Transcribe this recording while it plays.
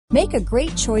Make a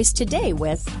great choice today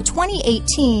with the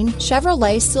 2018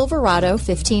 Chevrolet Silverado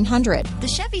 1500. The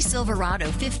Chevy Silverado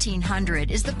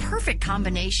 1500 is the perfect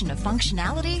combination of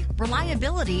functionality,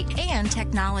 reliability, and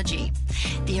technology.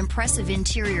 The impressive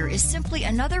interior is simply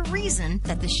another reason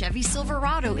that the Chevy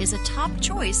Silverado is a top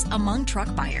choice among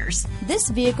truck buyers. This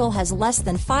vehicle has less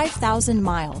than 5,000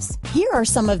 miles. Here are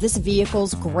some of this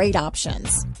vehicle's great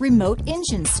options: remote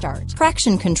engine start,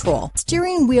 traction control,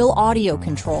 steering wheel audio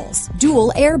controls,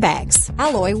 dual airbags,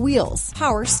 alloy wheels,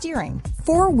 power steering,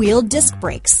 four-wheel disc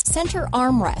brakes, center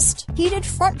armrest, heated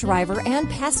front driver and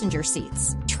passenger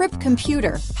seats, trip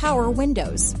computer, power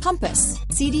windows, compass,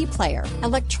 CD player,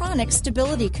 electronic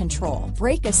stability control,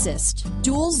 brake assist,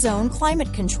 dual zone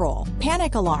climate control,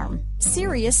 panic alarm,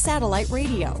 Sirius satellite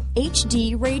radio,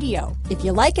 HD radio. If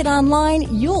you like it online,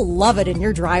 you'll love it in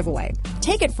your driveway.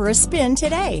 Take it for a spin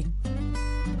today.